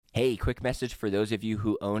Hey, quick message for those of you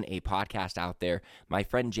who own a podcast out there. My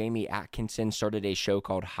friend Jamie Atkinson started a show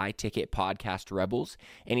called High Ticket Podcast Rebels,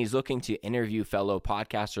 and he's looking to interview fellow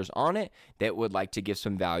podcasters on it that would like to give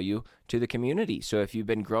some value to the community. So if you've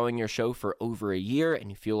been growing your show for over a year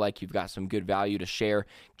and you feel like you've got some good value to share,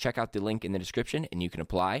 check out the link in the description and you can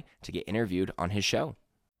apply to get interviewed on his show.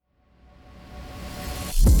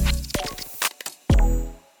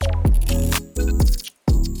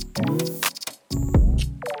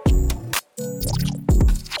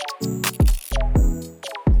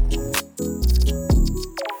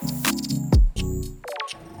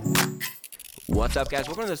 What's up, guys?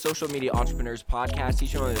 Welcome to the Social Media Entrepreneurs Podcast,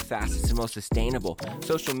 teaching one of the fastest and most sustainable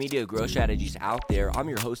social media growth strategies out there. I'm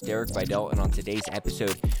your host, Derek Vidal, and on today's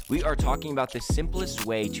episode, we are talking about the simplest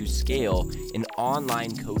way to scale an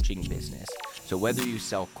online coaching business. So whether you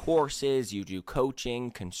sell courses, you do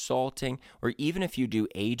coaching, consulting, or even if you do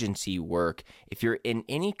agency work, if you're in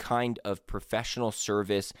any kind of professional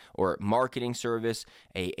service or marketing service,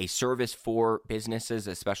 a service for businesses,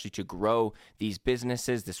 especially to grow these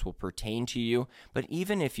businesses, this will pertain to you. But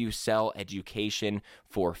even if you sell education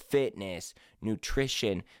for fitness,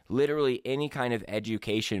 nutrition, literally any kind of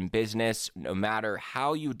education business, no matter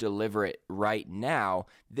how you deliver it right now,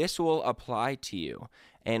 this will apply to you.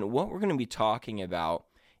 And what we're going to be talking about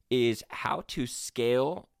is how to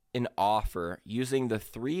scale an offer using the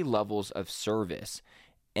 3 levels of service.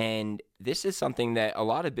 And this is something that a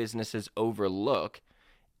lot of businesses overlook.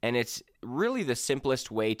 And it's really the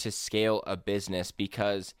simplest way to scale a business,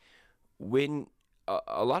 because when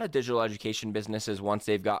a lot of digital education businesses, once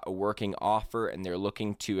they've got a working offer and they're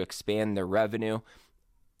looking to expand their revenue,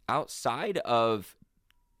 outside of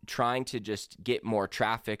trying to just get more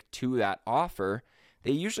traffic to that offer,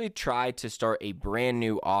 they usually try to start a brand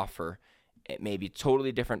new offer. It may be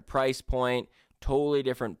totally different price point, totally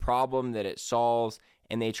different problem that it solves,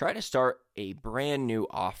 and they try to start a brand new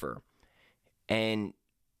offer. And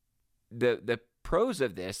the pros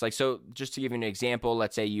of this, like, so just to give you an example,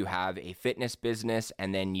 let's say you have a fitness business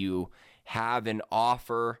and then you have an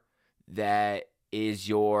offer that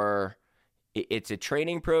is it's a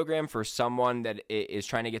training program for someone that is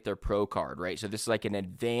trying to get their pro card, right? So this is like an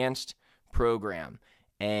advanced program,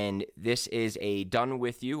 and this is a done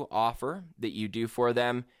with you offer that you do for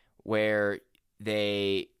them, where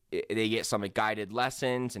they get some guided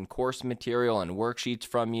lessons and course material and worksheets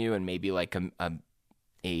from you, and maybe like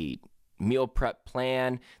a meal prep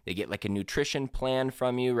plan. They get like a nutrition plan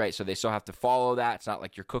from you, right? So they still have to follow that. It's not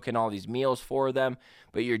like you're cooking all these meals for them,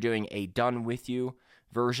 but you're doing a done with you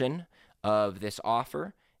version of this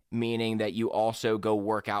offer, meaning that you also go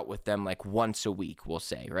work out with them like once a week, we'll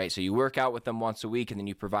say, right? So you work out with them once a week and then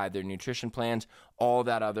you provide their nutrition plans, all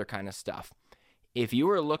that other kind of stuff. If you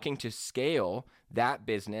are looking to scale that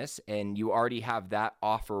business and you already have that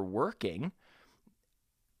offer working,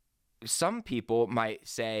 some people might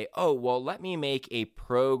say, oh, well, let me make a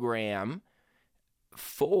program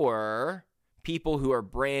for people who are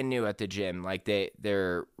brand new at the gym, like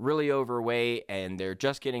they're really overweight and they're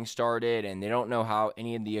just getting started and they don't know how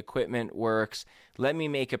any of the equipment works. Let me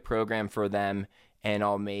make a program for them, and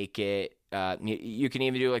I'll make it, you can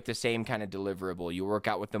even do like the same kind of deliverable. You work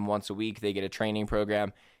out with them once a week, they get a training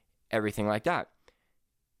program, everything like that.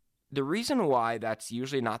 The reason why that's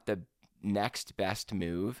usually not the next best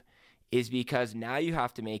move is because now you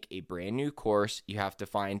have to make a brand new course. You have to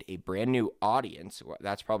find a brand new audience.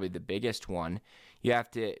 That's probably the biggest one. You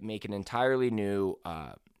have to make an entirely new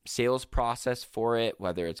sales process for it,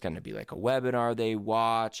 whether it's going to be like a webinar they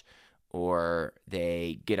watch or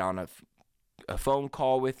they get on a phone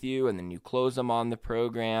call with you and then you close them on the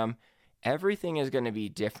program. Everything is going to be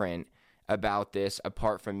different about this,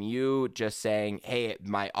 apart from you just saying, hey,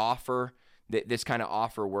 my offer, this kind of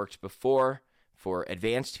offer worked before. For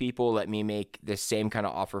advanced people, let me make the same kind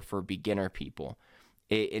of offer for beginner people.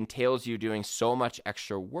 It entails you doing so much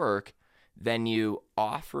extra work than you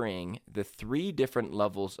offering the 3 different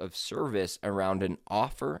levels of service around an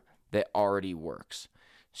offer that already works.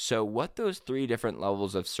 So what those 3 different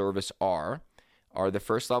levels of service are the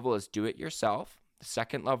first level is do it yourself, the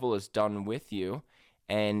second level is done with you,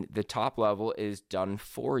 and the top level is done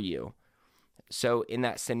for you. So in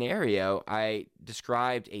that scenario, I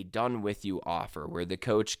described a done with you offer where the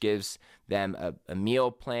coach gives them a meal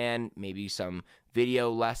plan, maybe some video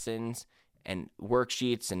lessons and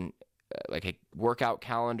worksheets and like a workout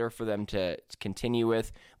calendar for them to continue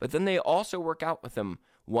with. But then they also work out with them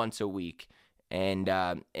once a week and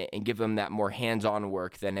give them that more hands-on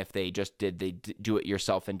work than if they just did the do it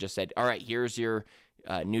yourself and just said, all right, here's your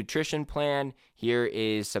nutrition plan, here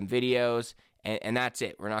is some videos, and that's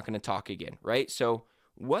it. We're not going to talk again, right? So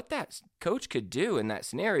what that coach could do in that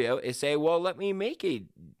scenario is say, well, let me make a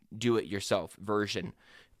do-it-yourself version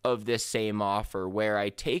of this same offer where I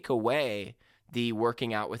take away the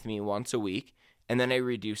working out with me once a week, and then I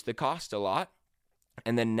reduce the cost a lot.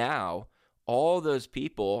 And then now all those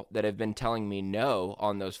people that have been telling me no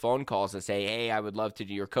on those phone calls that say, hey, I would love to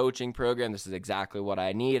do your coaching program. This is exactly what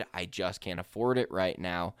I need. I just can't afford it right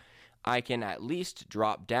now. I can at least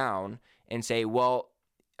drop down and say, well,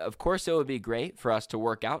 of course, it would be great for us to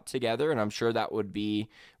work out together, and I'm sure that would be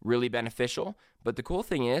really beneficial. But the cool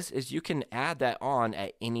thing is you can add that on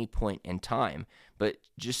at any point in time. But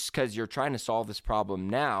just because you're trying to solve this problem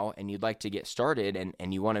now and you'd like to get started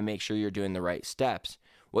and you want to make sure you're doing the right steps,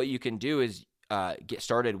 what you can do is get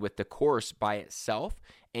started with the course by itself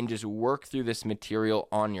and just work through this material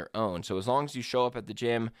on your own. So as long as you show up at the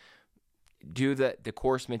gym, do the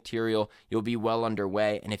course material, you'll be well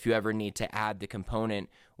underway. And if you ever need to add the component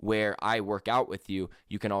where I work out with you,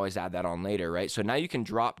 you can always add that on later, right? So now you can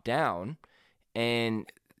drop down,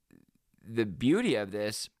 and the beauty of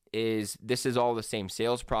this is all the same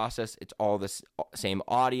sales process. It's all the same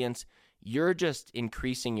audience. You're just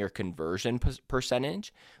increasing your conversion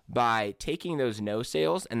percentage by taking those no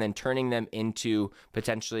sales and then turning them into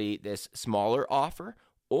potentially this smaller offer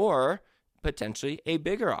or potentially a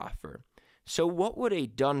bigger offer. So what would a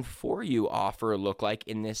done-for-you offer look like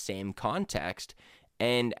in this same context?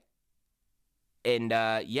 And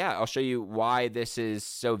I'll show you why this is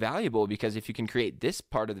so valuable, because if you can create this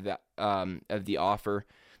part of the offer,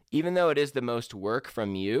 even though it is the most work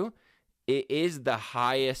from you, it is the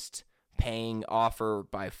highest paying offer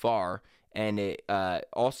by far, and it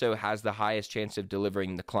also has the highest chance of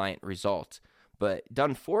delivering the client results. But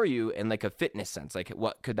done for you in like a fitness sense, like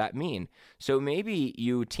what could that mean? So maybe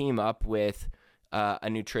you team up with a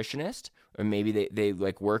nutritionist, or maybe they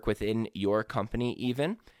like work within your company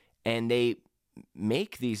even, and they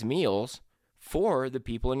make these meals for the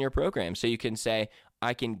people in your program. So you can say,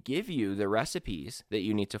 I can give you the recipes that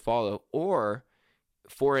you need to follow, or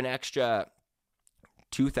for an extra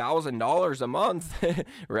 $2,000 a month,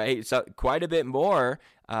 right? So quite a bit more,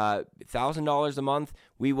 $1,000 a month,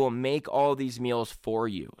 we will make all these meals for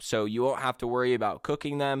you. So you won't have to worry about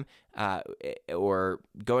cooking them or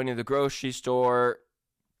going to the grocery store,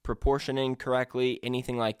 proportioning correctly,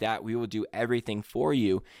 anything like that. We will do everything for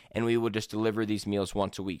you, and we will just deliver these meals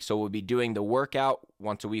once a week. So we'll be doing the workout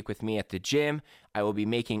once a week with me at the gym. I will be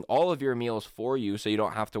making all of your meals for you, so you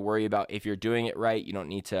don't have to worry about if you're doing it right. You don't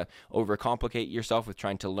need to overcomplicate yourself with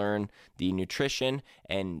trying to learn the nutrition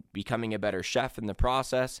and becoming a better chef in the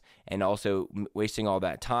process, and also wasting all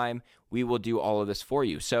that time. We will do all of this for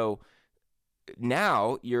you. So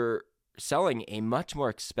now you're selling a much more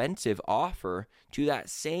expensive offer to that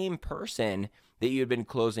same person that you had been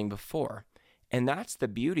closing before. And that's the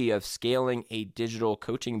beauty of scaling a digital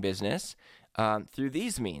coaching business through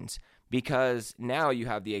these means, because now you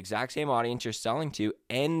have the exact same audience you're selling to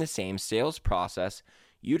and the same sales process.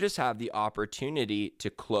 You just have the opportunity to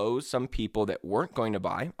close some people that weren't going to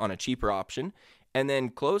buy on a cheaper option, and then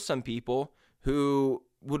close some people who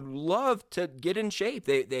would love to get in shape.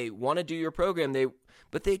 They want to do your program,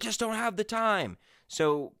 but they just don't have the time.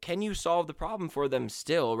 So can you solve the problem for them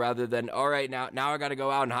still, rather than, all right, now I got to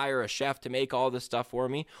go out and hire a chef to make all this stuff for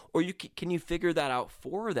me? Or can you figure that out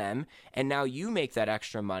for them, and now you make that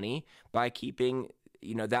extra money by keeping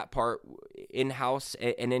that part in-house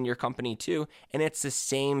and in your company too, and it's the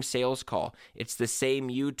same sales call. It's the same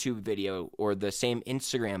YouTube video or the same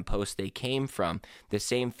Instagram post they came from, the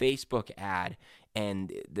same Facebook ad,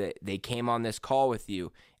 and they came on this call with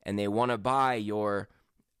you, and they want to buy your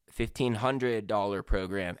 $1,500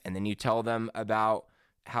 program, and then you tell them about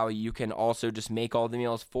how you can also just make all the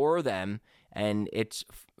meals for them, and it's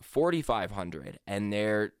 $4,500, and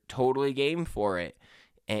they're totally game for it.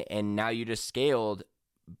 And now you just scaled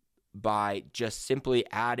by just simply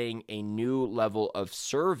adding a new level of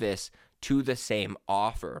service to the same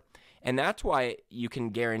offer. And that's why you can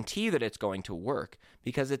guarantee that it's going to work,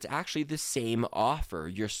 because it's actually the same offer.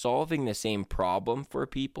 You're solving the same problem for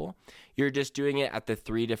people. You're just doing it at the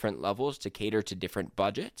 3 different levels to cater to different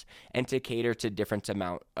budgets and to cater to different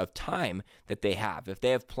amount of time that they have. If they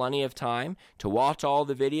have plenty of time to watch all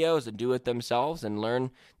the videos and do it themselves and learn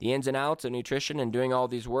the ins and outs of nutrition and doing all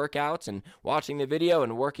these workouts and watching the video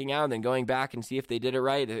and working out and then going back and see if they did it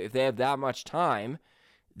right, if they have that much time,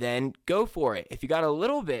 then go for it. If you got a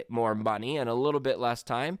little bit more money and a little bit less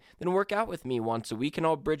time, then work out with me once a week and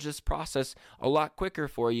I'll bridge this process a lot quicker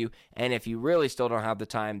for you. And if you really still don't have the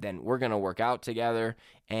time, then we're going to work out together.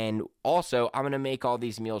 And also, I'm going to make all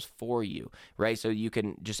these meals for you, right? So you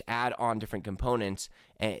can just add on different components.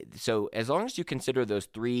 And so as long as you consider those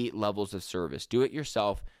 3 levels of service, do it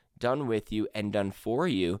yourself, done with you, and done for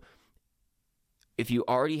you, if you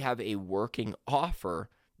already have a working offer,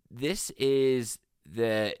 this is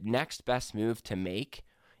the next best move to make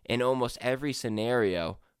in almost every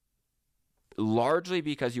scenario, largely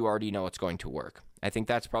because you already know it's going to work. I think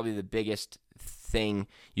that's probably the biggest thing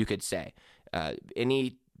you could say.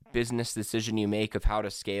 Any business decision you make of how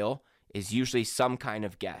to scale is usually some kind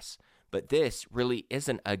of guess, but this really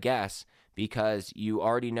isn't a guess because you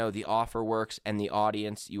already know the offer works and the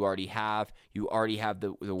audience you already have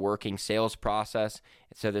the working sales process.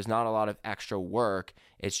 So there's not a lot of extra work.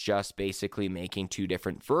 It's just basically making 2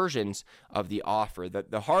 different versions of the offer.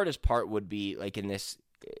 The hardest part would be, like in this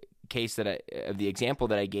case of the example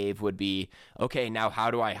that I gave, would be, okay, now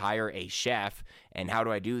how do I hire a chef and how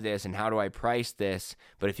do I do this and how do I price this?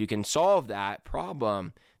 But if you can solve that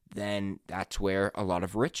problem, then that's where a lot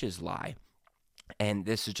of riches lie. And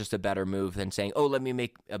this is just a better move than saying, oh, let me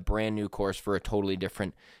make a brand new course for a totally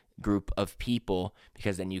different group of people,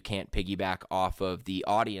 because then you can't piggyback off of the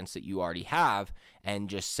audience that you already have and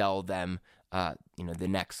just sell them the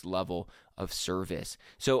next level of service.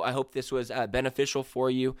 So I hope this was beneficial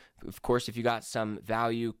for you. Of course, if you got some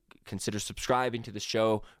value, consider subscribing to the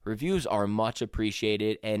show. Reviews are much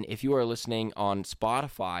appreciated. And if you are listening on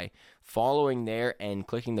Spotify, following there and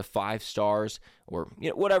clicking the 5 stars or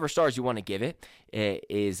whatever stars you want to give it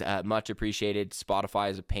is much appreciated.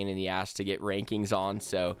 Spotify is a pain in the ass to get rankings on,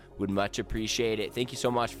 so would much appreciate it. Thank you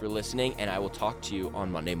so much for listening, and I will talk to you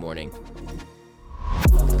on Monday morning.